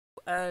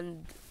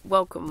and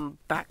welcome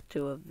back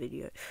to a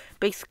video.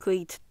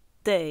 Basically,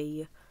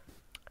 today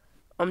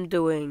I'm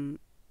doing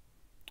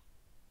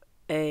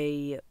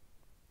a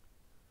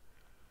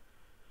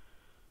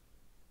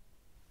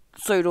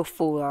sodor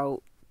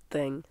fallout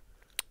thing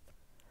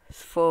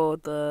for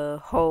the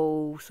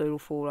whole sodor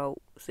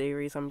fallout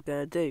series I'm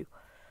gonna do.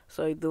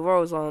 So the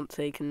roles aren't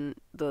taken.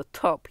 The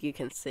top you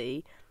can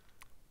see: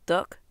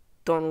 Duck,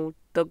 Donald,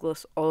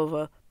 Douglas,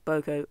 Oliver,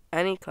 Boko,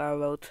 Annie,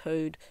 Clarabelle,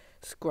 Toad,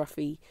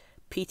 Scruffy,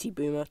 P.T.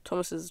 Boomer,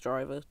 Thomas's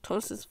driver,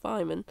 Thomas's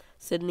fireman,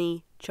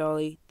 Sydney,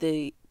 Charlie.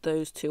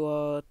 Those two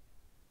are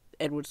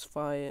Edward's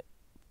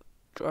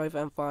driver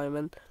and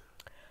fireman.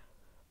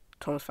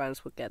 Thomas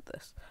fans would get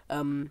this.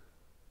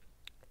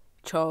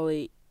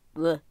 Charlie,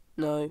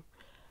 no.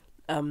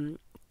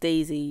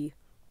 Daisy,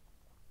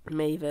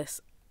 Mavis,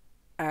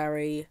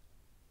 Ari,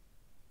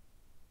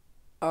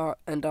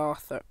 and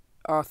Arthur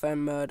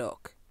and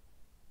Murdoch.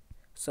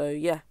 So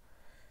yeah,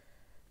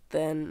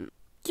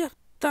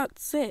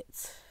 that's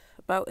it.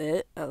 About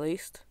it, at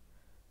least.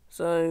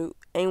 So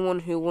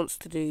anyone who wants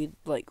to do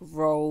like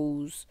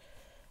roles,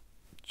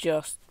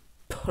 just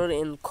put it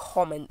in the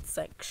comment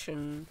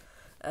section,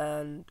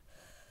 and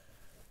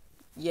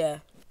yeah,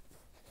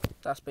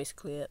 that's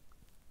basically it.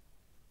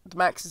 The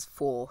max is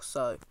 4,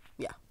 so